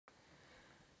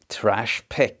trash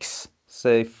picks.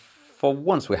 So for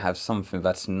once we have something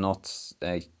that's not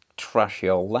a trashy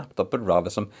old laptop, but rather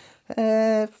some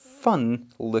fun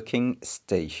looking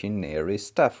stationary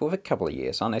stuff with a couple of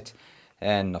years on it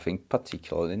and nothing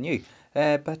particularly new.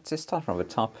 But to start from the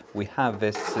top, we have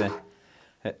this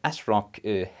ASRock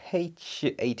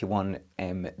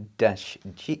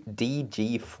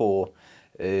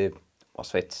H81M-DG4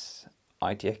 what's it?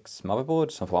 ITX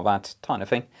motherboard, something like that, tiny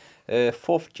thing.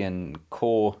 4th gen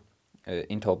core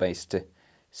Intel based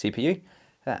CPU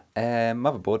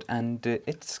motherboard, and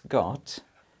it's got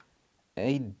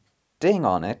a ding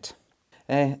on it,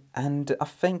 and I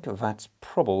think that's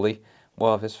probably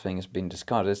why this thing has been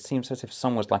discarded. It seems as if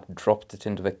someone's like dropped it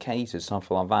into the case or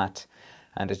something like that,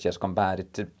 and it's just gone bad.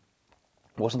 It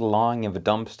wasn't lying in the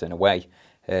dumpster in a way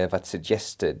that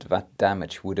suggested that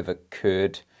damage would have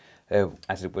occurred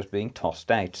as it was being tossed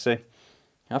out. So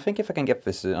I think if I can get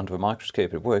this under a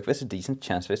microscope at work, there's a decent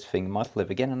chance this thing might live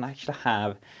again and actually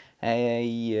have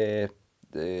an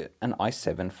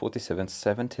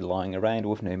i7-4770 lying around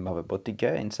with no motherboard to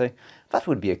go in. So that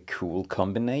would be a cool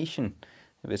combination.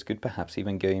 This could perhaps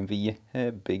even go in the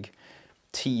big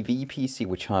TV PC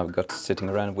which I've got sitting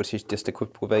around, which is just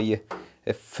equipped with a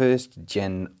 1st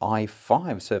gen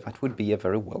i5, so that would be a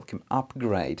very welcome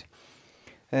upgrade.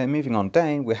 Moving on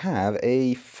down, we have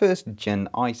a 1st gen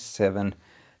i7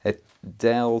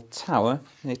 Dell tower.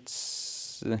 It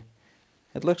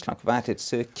looks like that.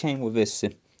 It came with this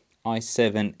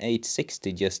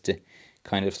i7-860 just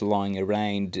kind of lying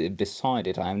around beside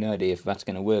it. I have no idea if that's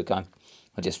going to work. I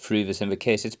just threw this in the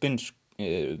case. It's been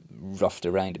roughed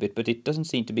around a bit, but it doesn't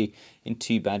seem to be in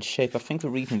too bad shape. I think the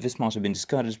reason this might have been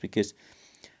discarded is because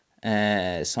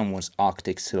someone's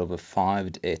Arctic Silver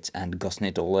 5'd it and gotten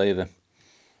it all over.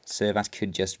 So that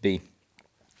could just be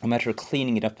a matter of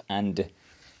cleaning it up and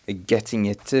getting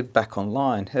it back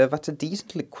online. That's a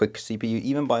decently quick CPU,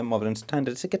 even by modern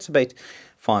standards. It gets about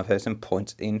 5,000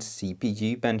 points in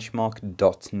CPU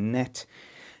benchmark.net,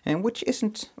 and which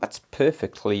that's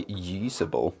perfectly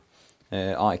usable.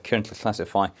 I currently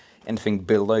classify anything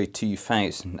below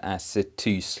 2,000 as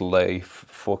too slow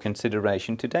for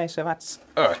consideration today, so that's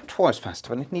twice faster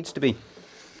than it needs to be.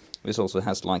 This also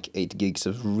has like 8 gigs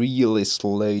of really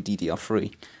slow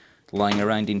DDR3 lying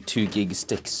around in 2 gig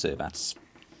sticks, so that's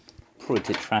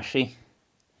pretty trashy.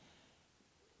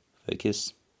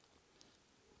 Focus.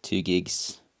 2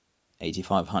 gigs,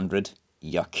 8500,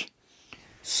 yuck.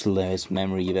 Slowest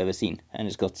memory you've ever seen, and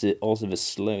it's got also the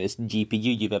slowest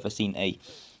GPU you've ever seen, a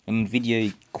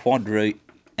NVIDIA Quadro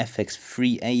FX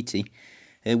 380,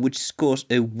 which scores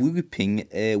a whooping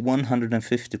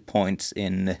 150 points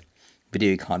in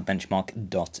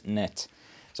videocardbenchmark.net.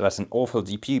 So that's an awful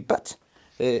GPU, but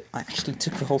I actually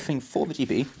took the whole thing for the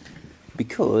GPU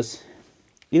because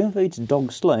even though it's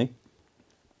dog slow,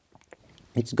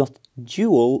 it's got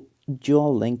dual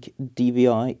link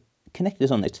DVI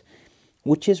connectors on it,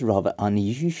 which is rather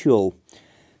unusual.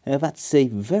 That's a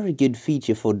very good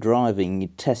feature for driving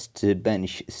test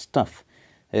bench stuff.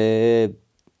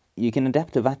 You can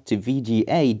adapt that to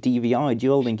VGA, DVI,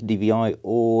 dual link DVI,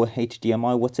 or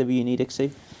HDMI, whatever you need,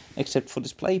 except for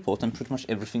DisplayPort, and pretty much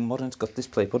everything modern's got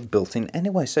DisplayPort built in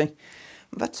anyway, so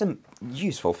that's a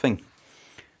useful thing.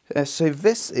 So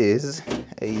this is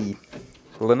a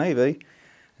Lenovo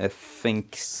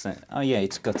thinks, oh yeah,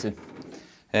 it's got a,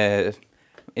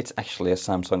 it's actually a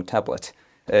Samsung tablet.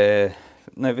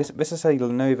 No, this is a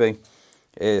Lenovo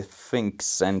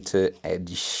ThinkCentre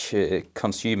Edge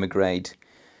consumer grade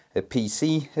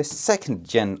PC, a 2nd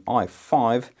gen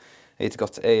i5. It's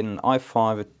got an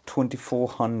i5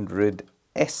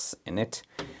 2400S in it,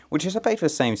 which is about the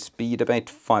same speed, about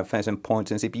 5,000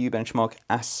 points in CPU benchmark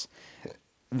as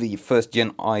the 1st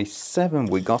gen i7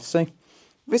 we got. So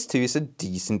this too is a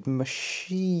decent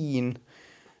machine,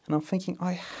 and I'm thinking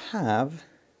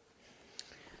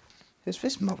is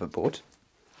this motherboard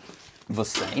the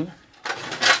same?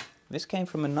 This came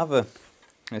from another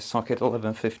socket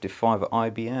 1155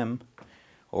 IBM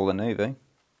or Lenovo.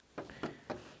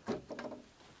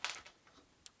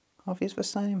 Are these the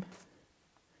same?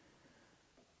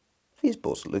 These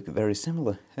boards look very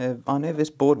similar. I know this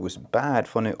board was bad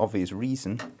for no obvious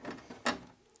reason.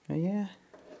 Yeah.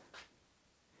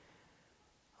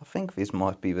 I think this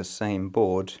might be the same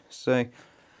board. So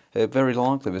very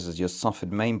likely this is just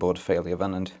suffered mainboard failure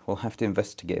then, and we'll have to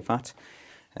investigate that.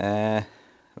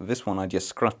 This one I just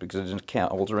scrapped because I didn't care.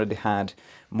 I already had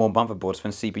more motherboards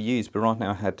than CPUs, but right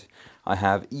now I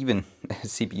have even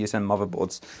CPUs and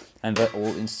motherboards, and they're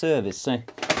all in service. So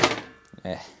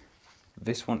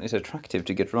this one is attractive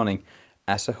to get running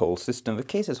as a whole system. The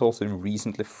case is also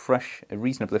reasonably fresh.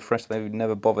 They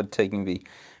never bothered taking the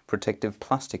protective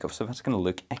plastic off, so that's going to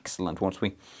look excellent once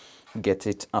we get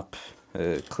it up,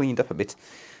 cleaned up a bit.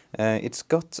 It's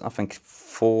got, I think,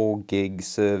 4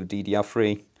 gigs of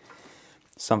DDR3,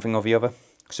 something or the other.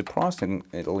 Surprisingly,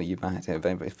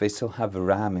 if they still have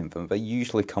RAM in them, they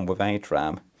usually come without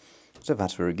RAM, so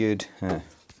that's very good.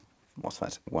 What's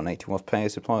that, 180 watt power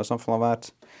supply or something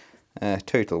like that?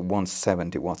 Total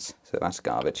 170 watts, so that's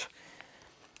garbage.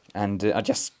 And I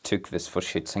just took this for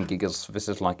shits and giggles. This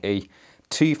is like a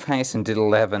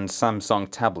 2011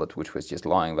 Samsung tablet, which was just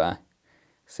lying there.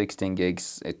 16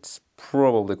 gigs, it's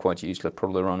probably quite useless,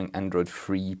 probably running Android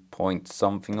 3 point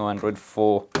something or Android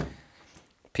 4.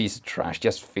 Piece of trash,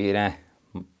 just fear.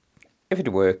 If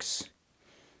it works,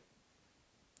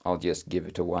 I'll just give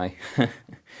it away.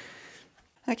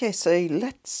 Okay, so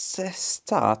let's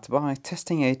start by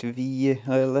testing out the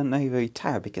Lenovo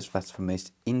tab, because that's the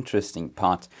most interesting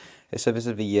part. So this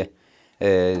is the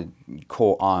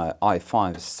Core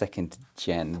i5 2nd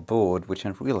gen board, which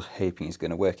I'm really hoping is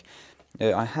going to work.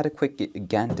 I had a quick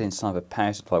gander inside the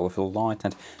power supply with a light,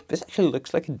 and this actually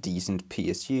looks like a decent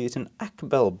PSU. It's an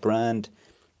Akbel brand.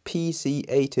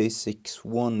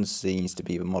 PC8061 seems to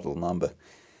be the model number.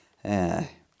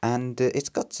 And it's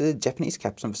got Japanese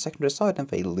caps on the secondary side, and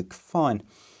they look fine.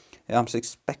 I'm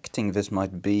expecting this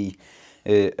might be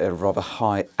a rather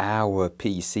high hour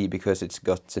PC, because it's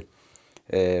got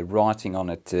writing on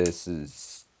it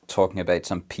talking about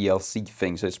some PLC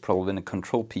things, so it's probably a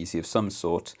control PC of some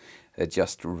sort,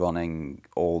 just running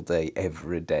all day,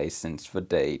 every day since the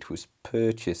day it was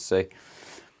purchased. So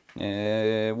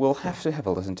we'll have to have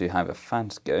a listen to how the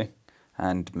fans go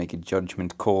and make a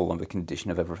judgment call on the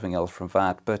condition of everything else from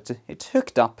that. But it's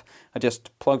hooked up. I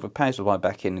just plugged the power supply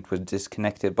back in. It was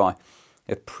disconnected by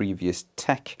a previous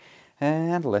tech.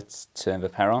 And let's turn the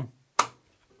power on.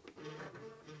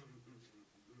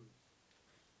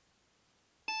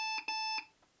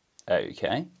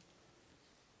 Okay.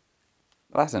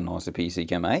 That's a nicer PC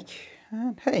can make.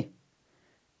 And hey,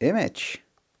 image.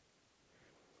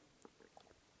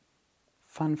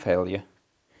 Fan failure.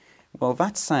 Well,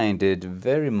 that sounded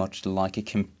very much like a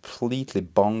completely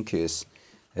bonkers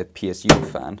PSU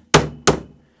fan.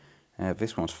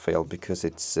 This one's failed because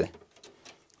it's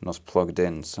not plugged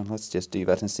in, so let's just do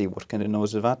that and see what kind of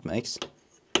noise that makes.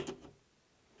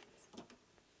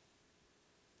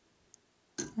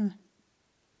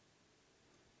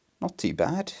 Not too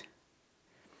bad.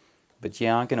 But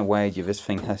yeah, I'm going to wager this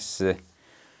thing has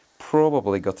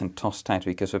probably gotten tossed out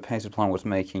because the power supply was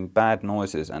making bad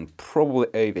noises and probably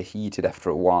overheated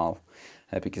after a while.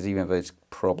 Because even though it's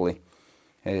probably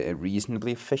a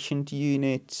reasonably efficient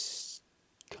unit,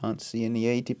 can't see any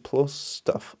 80 plus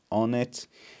stuff on it.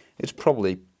 It's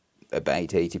probably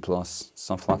about 80 plus,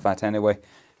 something like that anyway.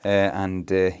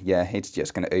 Yeah, it's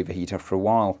just going to overheat after a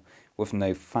while with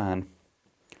no fan.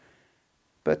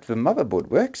 But the motherboard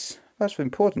works. That's the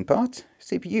important part.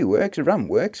 CPU works, RAM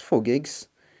works, 4 gigs.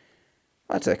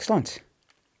 That's excellent.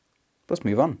 Let's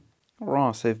move on.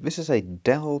 Right, so this is a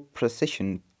Dell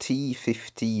Precision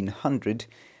T1500.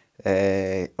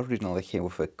 Originally came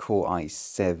with a Core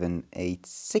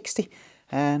i7-860.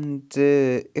 And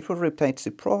it will rotate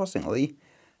surprisingly.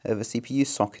 The CPU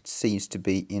socket seems to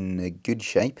be in good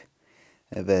shape.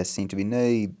 There seem to be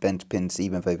no bent pins,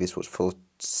 even though this was full of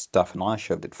stuff, and I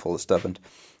shoved it full of stuff and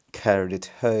carried it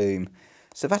home.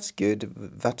 So that's good.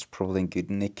 That's probably in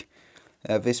good nick.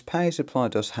 This power supply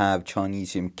does have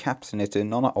Chinesium caps in it,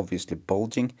 and none are obviously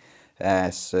bulging.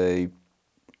 So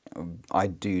I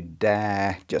do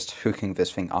dare just hooking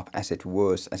this thing up as it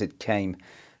was, as it came,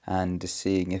 and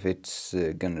seeing if it's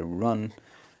going to run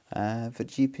the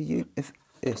GPU. If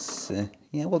it's,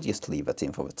 yeah, we'll just leave that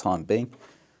in for the time being.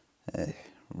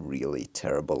 Really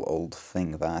terrible old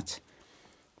thing that.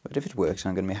 But if it works,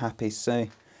 I'm going to be happy. So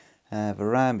the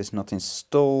RAM is not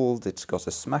installed. It's got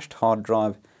a smashed hard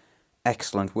drive.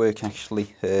 Excellent work,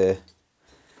 actually.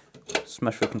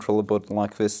 Smash the controller board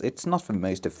like this. It's not the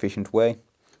most efficient way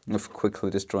of quickly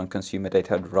destroying consumer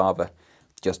data. I'd rather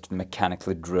just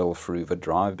mechanically drill through the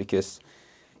drive, because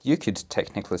you could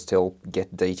technically still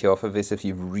get data off of this if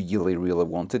you really, really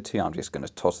wanted to. I'm just going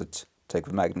to toss it, take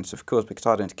the magnets, of course, because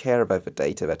I don't care about the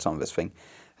data that's on this thing,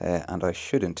 and I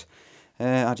shouldn't.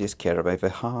 I just care about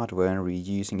the hardware and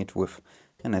reusing it with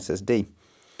an SSD.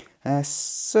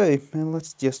 So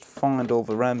let's just find all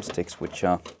the RAM sticks which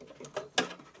are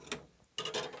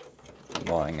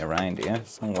lying around here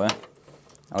somewhere.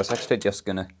 I was actually just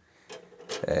going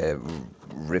to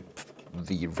rip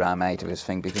the RAM out of this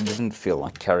thing because it doesn't feel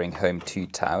like carrying home 2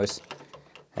 towers.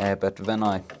 But then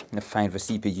I found the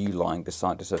CPU lying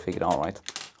beside it, so I figured, alright,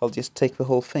 I'll just take the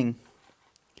whole thing.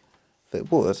 There we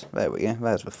go,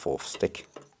 there's the 4th stick.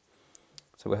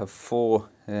 So we have four,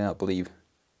 I believe,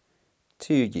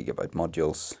 2 GB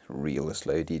modules, real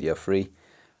slow DDR3,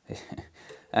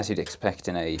 as you'd expect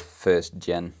in a first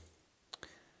gen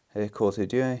Core 2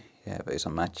 Duo. Yeah, based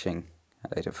on matching,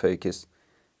 data focus,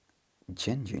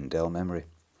 genuine Dell memory.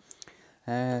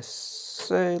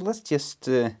 So let's just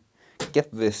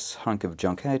get this hunk of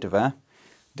junk out of there,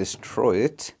 destroy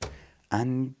it,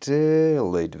 and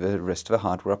load the rest of the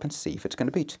hardware up and see if it's going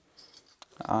to beat.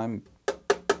 I'm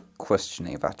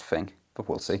questioning that thing, but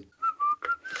we'll see.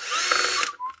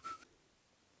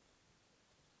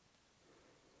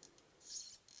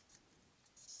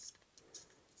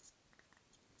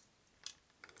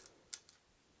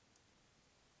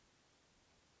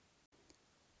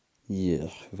 Yeah,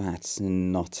 that's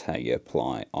not how you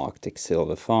apply Arctic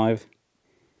Silver 5.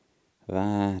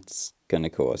 That's gonna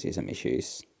cause you some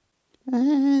issues.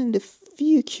 And a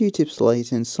few Q-tips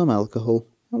later and some alcohol,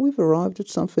 and we've arrived at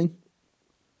something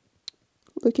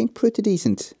looking pretty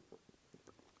decent.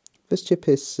 This chip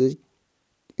is,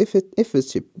 if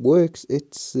this chip works,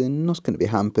 it's not going to be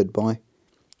hampered by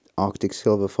Arctic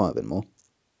Silver 5 anymore.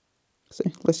 So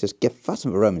let's just get that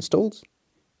and the RAM installed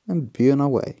and be on our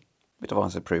way. Bit of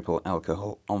isopropyl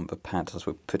alcohol on the pad as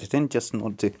we put it in, just in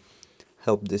order to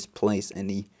help displace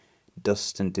any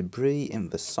dust and debris in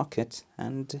the socket,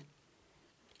 and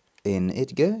in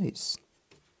it goes.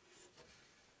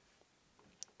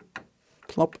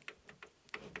 Plop,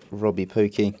 Robbie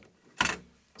Pokey,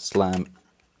 slam,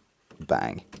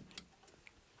 bang.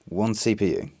 One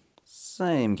CPU.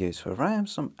 Same goes for RAM,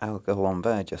 some alcohol on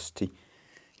there just to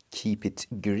keep it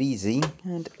greasy,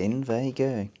 and in they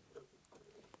go.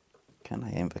 Can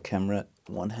I aim the camera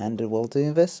one-handed while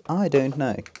doing this? I don't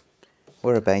know.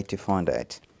 We're about to find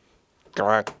out.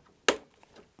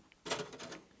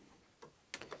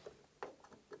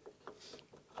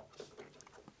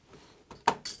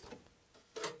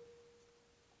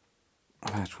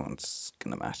 That one's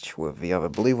gonna match with the other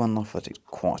blue one, not that it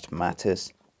quite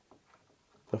matters.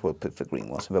 But we'll put the green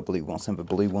ones in the blue ones and the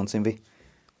blue ones in the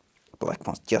black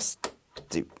ones, just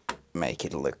to make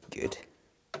it look good.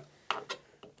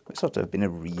 It's sort of been a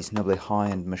reasonably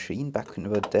high-end machine back in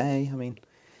the day. I mean,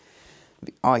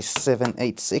 the i7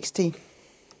 860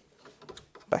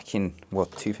 back in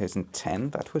what, 2010.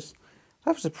 That was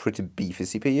a pretty beefy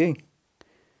CPU,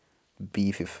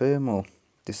 beefy thermal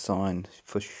design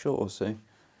for sure. So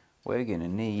we're gonna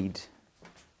need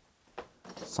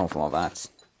something like that.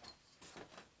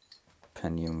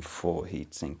 Pentium 4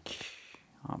 heatsink.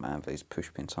 Oh man, these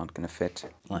push pins aren't gonna fit.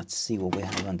 Let's see what we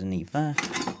have underneath there.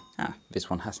 Ah, this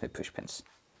one has no push pins.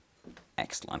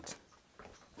 Excellent.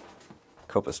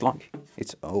 Copper slug.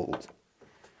 It's old.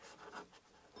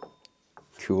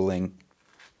 Cooling.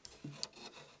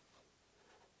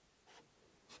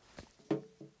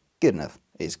 Good enough.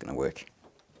 It's gonna work.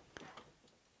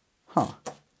 Huh.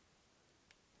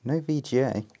 No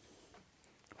VGA.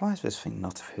 Why is this thing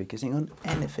not focusing on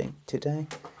anything today?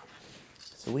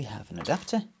 So we have an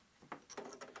adapter.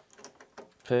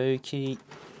 Pokey,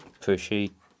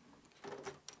 pushy,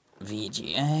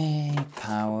 VGA,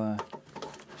 power,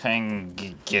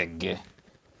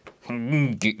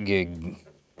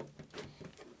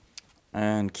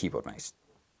 and keyboard mouse.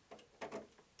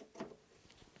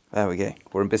 There we go,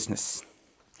 we're in business.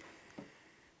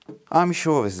 I'm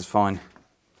sure this is fine.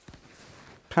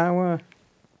 Power.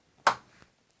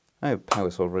 Oh,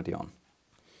 power's already on.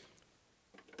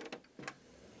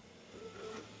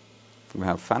 We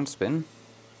have fan spin.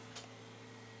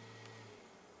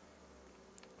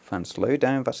 Fan slow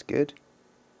down, that's good.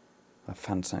 That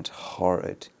fan sounds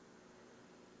horrid.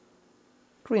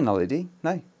 Green LED?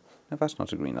 No, that's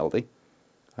not a green LED.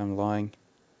 I'm lying.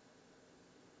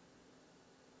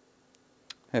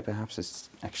 Oh, perhaps it's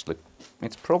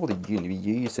probably going to be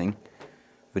using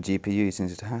the GPU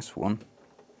since it has one.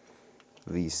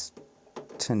 These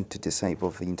tend to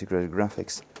disable the integrated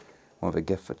graphics when they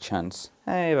get the chance.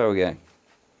 Hey, there we go.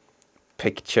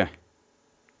 Picture.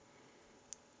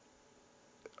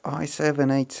 i7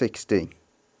 860.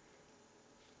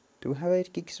 Do we have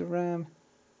 8 gigs of RAM?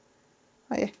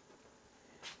 Oh yeah.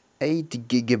 8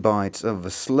 gigabytes of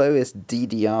the slowest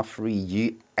DDR3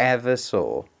 you ever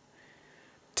saw.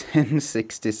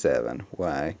 1067.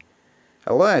 Wow.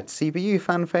 Alert, CPU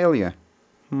fan failure.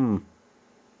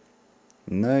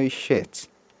 No shit.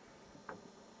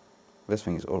 This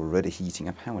thing is already heating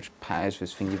up. How much power is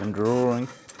this thing even drawing?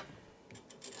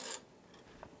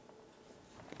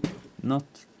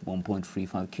 Not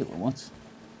 1.35 kilowatts.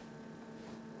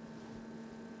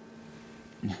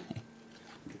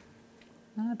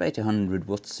 About 100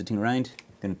 watts sitting around.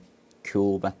 Gonna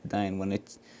cool that down when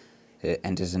it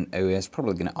enters an OS.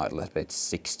 Probably gonna idle at about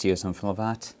 60 or something like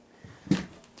that.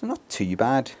 So not too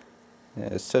bad.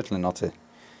 Certainly not an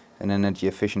energy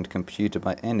efficient computer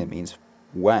by any means.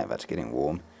 Wow, that's getting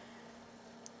warm.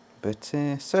 But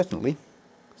certainly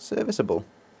serviceable.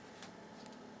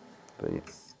 But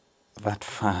that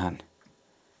fan,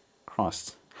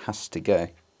 Christ, has to go.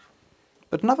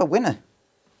 But another winner.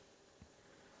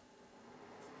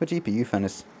 The GPU fan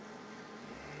is...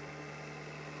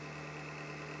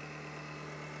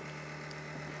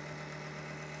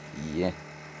 Yeah.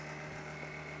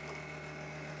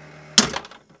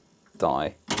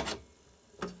 Die.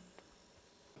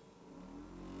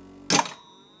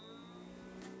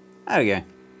 There we go.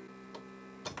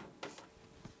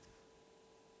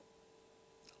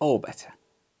 All better.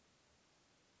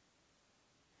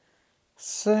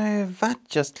 So that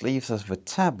just leaves us the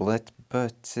tablet,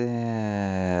 but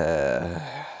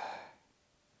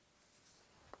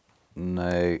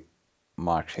no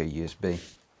micro USB.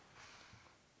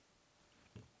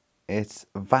 It's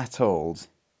that old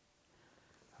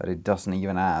that it doesn't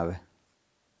even have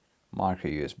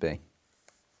micro USB.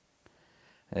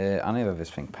 I know that this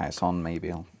thing powers on, maybe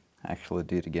I'll actually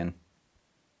do it again.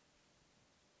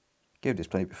 Give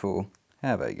display before,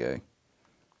 there you go.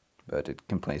 But it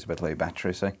complains about low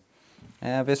battery, so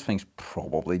this thing's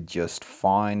probably just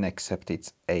fine, except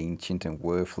it's ancient and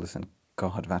worthless, and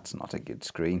God, that's not a good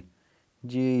screen.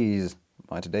 Jeez,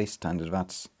 by today's standard,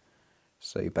 that's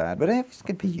so bad. But this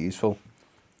could be useful.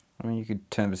 I mean, you could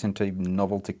turn this into a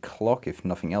novelty clock, if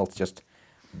nothing else, just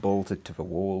bolt it to the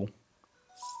wall.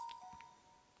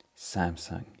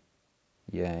 Samsung.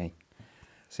 Yay.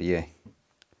 So yeah.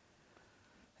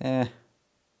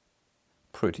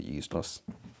 Pretty useless.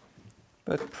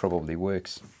 But probably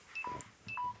works.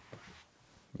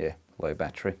 Yeah, low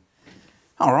battery.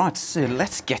 Alright, so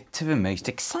let's get to the most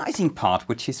exciting part,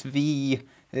 which is the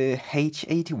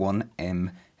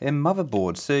H81M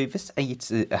motherboard. So this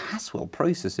it's a Haswell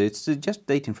processor. It's just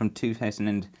dating from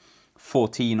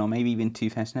 2014 or maybe even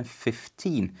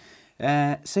 2015.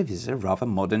 So this is a rather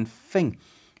modern thing.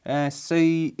 So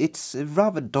it's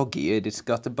rather dog-eared. It's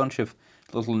got a bunch of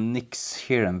little nicks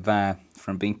here and there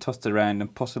from being tossed around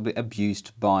and possibly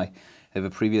abused by the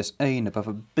previous owner. But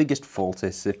the biggest fault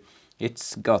is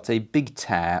it's got a big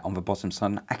tear on the bottom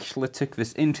side. I actually took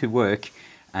this into work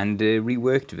and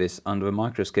reworked this under a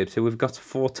microscope. So we've got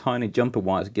 4 tiny jumper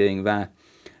wires going there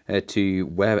to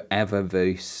wherever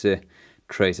those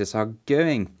traces are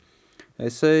going.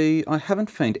 So I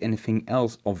haven't found anything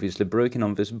else obviously broken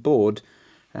on this board,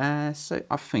 so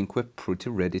I think we're pretty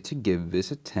ready to give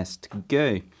this a test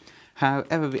go.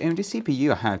 However, the only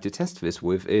CPU I have to test this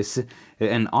with is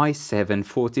an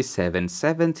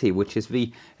i7-4770, which is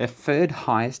the third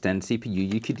highest end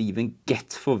CPU you could even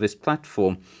get for this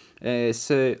platform.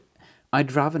 So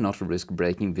I'd rather not risk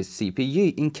breaking this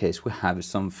CPU in case we have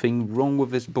something wrong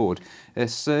with this board.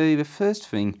 So the first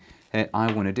thing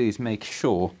I want to do is make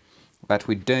sure that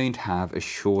we don't have a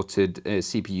shorted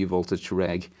CPU voltage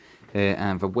reg.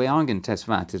 And the way I'm going to test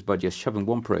that is by just shoving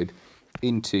one probe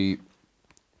into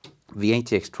the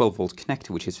ATX 12 volt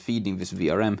connector, which is feeding this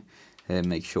VRM.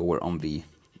 Make sure we're on the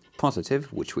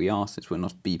positive, which we are since we're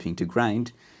not beeping to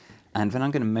ground. And then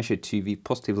I'm going to measure to the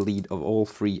positive lead of all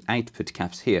 3 output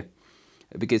caps here.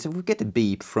 Because if we get a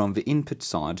beep from the input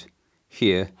side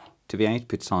here to the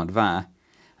output side there,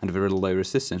 and a very low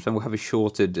resistance, then we'll have a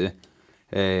shorted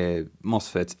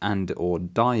MOSFET and or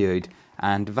diode,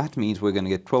 and that means we're going to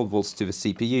get 12 volts to the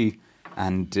CPU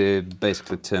and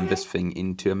basically turn this thing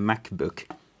into a MacBook.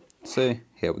 So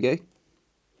here we go,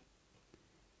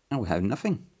 and we have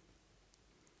nothing.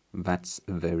 That's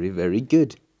very, very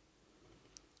good.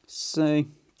 So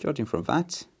judging from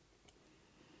that,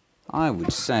 I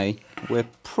would say we're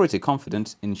pretty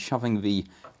confident in shoving the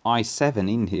i7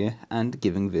 in here and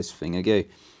giving this thing a go.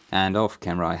 And off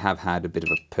camera I have had a bit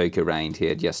of a poke around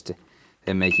here, just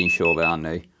making sure there are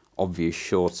no obvious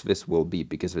shorts. This will be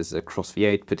because this is across the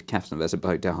output caps and there's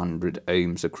about 100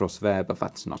 ohms across there, but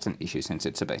that's not an issue since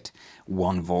it's about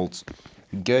 1 volt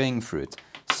going through it.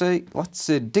 So let's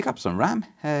dig up some RAM,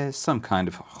 some kind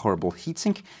of horrible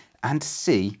heatsink, and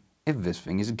see if this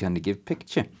thing is going to give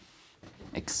picture.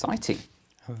 Exciting.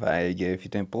 There you go. If you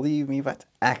don't believe me, that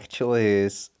actually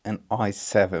is an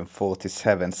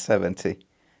i7-4770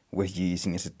 we're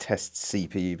using as a test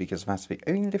CPU, because that's the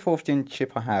only 4th gen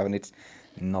chip I have, and it's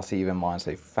not even mine.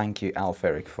 So thank you,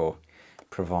 Alpheric, for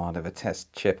providing the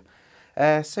test chip.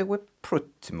 So we're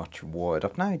pretty much wired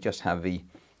up now. I just have the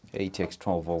ATX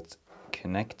 12 volt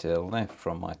connector left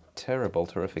from my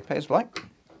terrific power supply,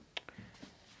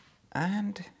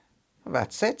 and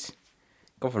that's it.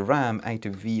 Got the RAM out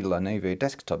of the Lenovo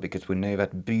desktop because we know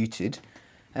that booted.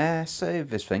 So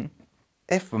this thing,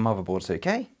 if the motherboard's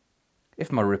okay,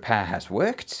 if my repair has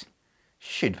worked,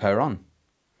 should power on.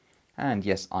 And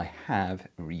yes, I have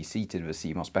reseated the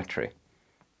CMOS battery.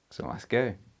 So let's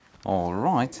go.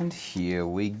 Alright, and here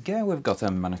we go. We've got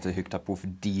a monitor hooked up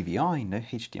with DVI, no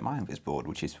HDMI on this board,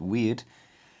 which is weird.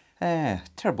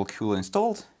 Terrible cooler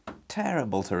installed.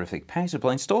 Terrific power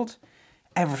supply installed.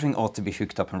 Everything ought to be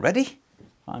hooked up and ready.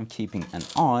 I'm keeping an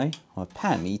eye on a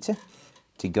power meter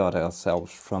to guard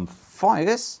ourselves from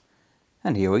fires.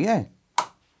 And here we go.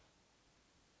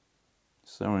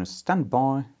 So we're on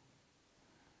standby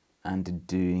and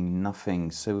doing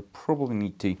nothing. So we probably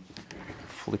need to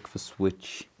flick the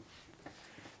switch,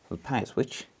 the power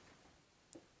switch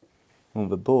on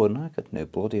the board. And I've got no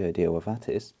bloody idea what that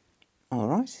is.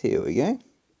 Alright, here we go.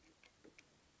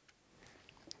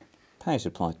 Power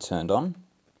supply turned on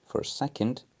for a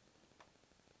second.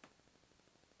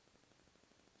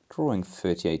 Drawing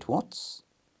 38 watts,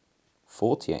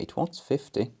 48 watts,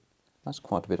 50. That's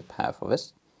quite a bit of power for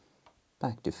this.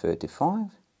 Back to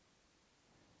 35.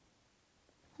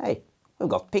 Hey, we've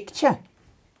got picture.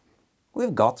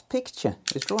 We've got picture.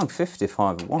 It's drawing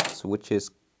 55 watts, which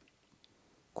is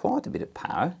quite a bit of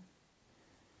power.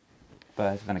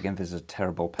 But then again, this is a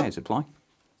terrible power supply.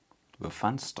 The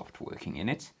fan stopped working in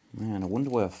it. And I wonder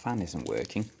why the fan isn't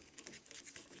working.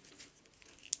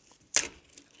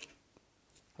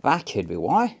 That could be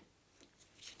why.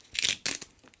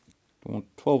 I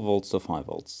want 12 volts to 5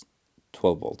 volts.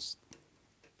 12 volts.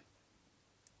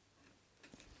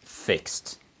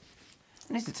 Fixed.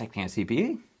 And it's detecting a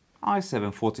CPU.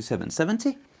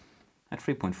 i7-4770 at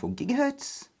 3.4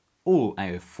 GHz. All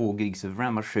our 4 gigs of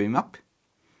RAM are showing up.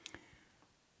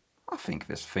 I think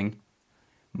this thing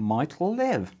might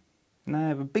live.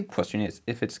 Now the big question is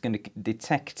if it's going to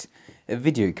detect a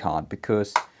video card,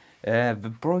 because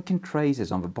the broken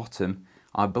traces on the bottom,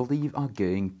 I believe, are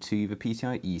going to the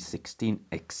PCIe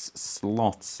 16X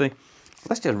slot. So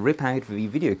let's just rip out the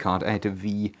video card out of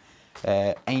the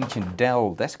ancient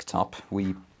Dell desktop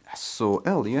we saw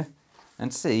earlier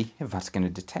and see if that's going to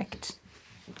detect.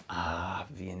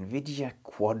 The NVIDIA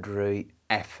Quadro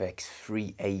FX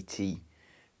 380.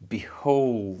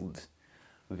 Behold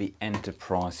the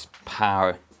enterprise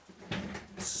power.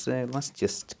 So let's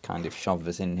just kind of shove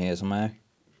this in here somehow.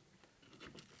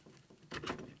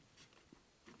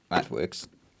 That works.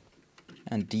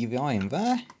 And DVI in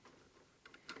there.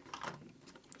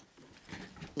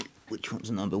 Which one's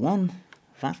number one?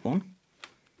 That one.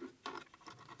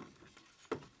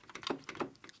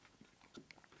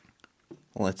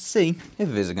 Let's see if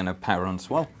this is going to power on as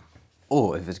well,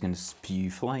 or if it's going to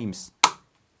spew flames.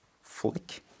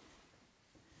 Flick.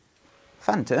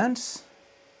 Fan turns.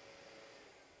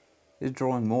 Is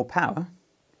drawing more power.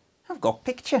 I've got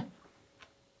picture.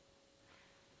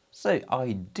 So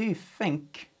I do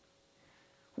think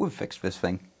we've fixed this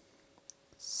thing.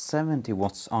 70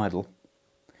 watts idle.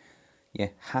 Yeah,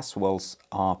 Haswells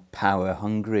are power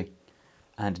hungry,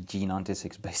 and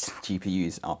G96 based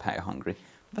GPUs are power hungry.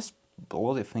 This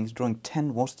bloody thing's drawing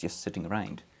 10 watts just sitting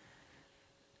around.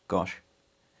 Gosh.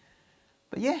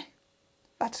 But yeah,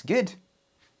 that's good.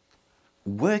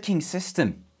 Working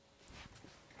system.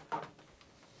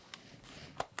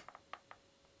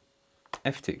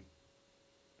 F2.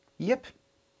 Yep.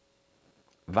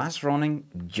 That's running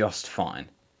just fine.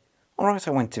 Alright,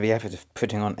 I went to the effort of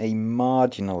putting on a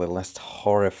marginally less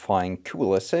horrifying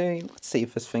cooler, so let's see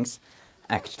if this thing's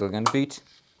actually going to boot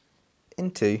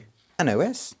into an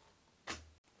OS.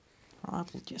 I'll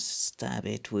just stab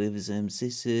it with some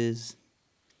scissors.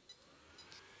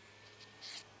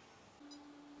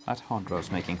 That hard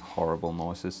drive's making horrible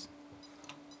noises.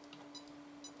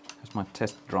 As my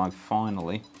test drive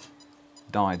finally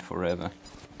died forever.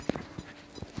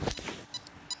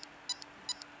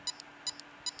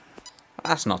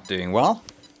 That's not doing well.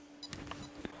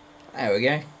 There we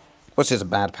go. Which is a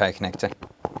bad power connector.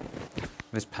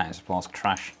 This power supply's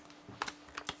trash.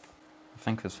 I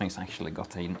think this thing's actually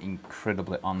got an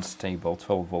incredibly unstable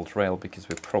 12 volt rail, because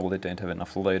we probably don't have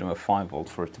enough load on a 5 volt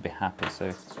for it to be happy,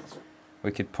 so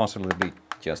we could possibly be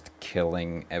just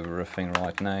killing everything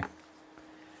right now.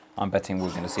 I'm betting we're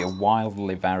going to see a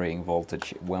wildly varying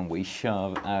voltage when we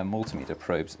shove our multimeter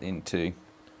probes into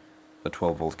the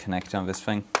 12 volt connector on this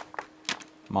thing.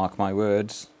 Mark my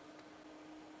words.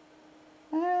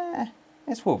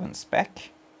 It's within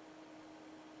spec.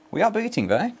 We are booting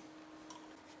though.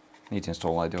 Need to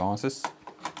install our devices.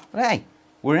 But hey,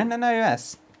 we're in an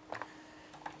OS.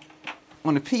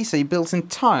 On a PC built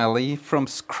entirely from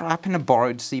scrap and a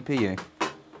borrowed CPU.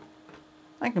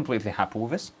 I'm completely happy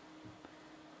with this.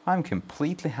 I'm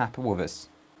completely happy with this.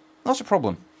 Not a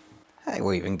problem. Hey,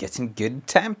 we're even getting good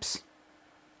temps.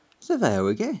 So there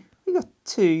we go. We got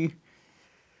two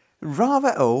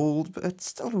rather old but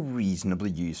still reasonably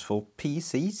useful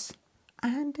PCs,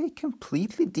 and a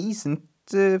completely decent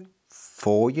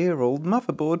 4-year-old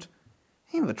motherboard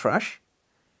in the trash,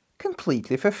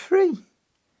 completely for free.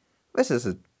 This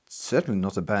is certainly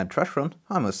not a bad trash run.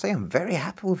 I must say I'm very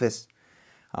happy with this.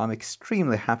 I'm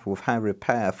extremely happy with how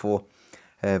repair for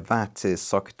that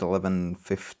socket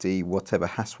 1150 whatever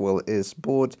Haswell is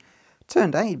board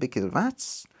turned out, because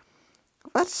that's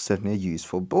certainly a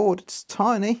useful board. It's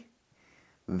tiny,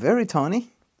 very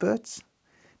tiny, but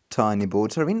tiny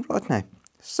boards are in right now.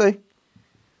 So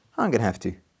I'm going to have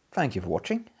to thank you for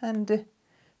watching, and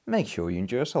make sure you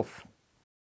enjoy yourself.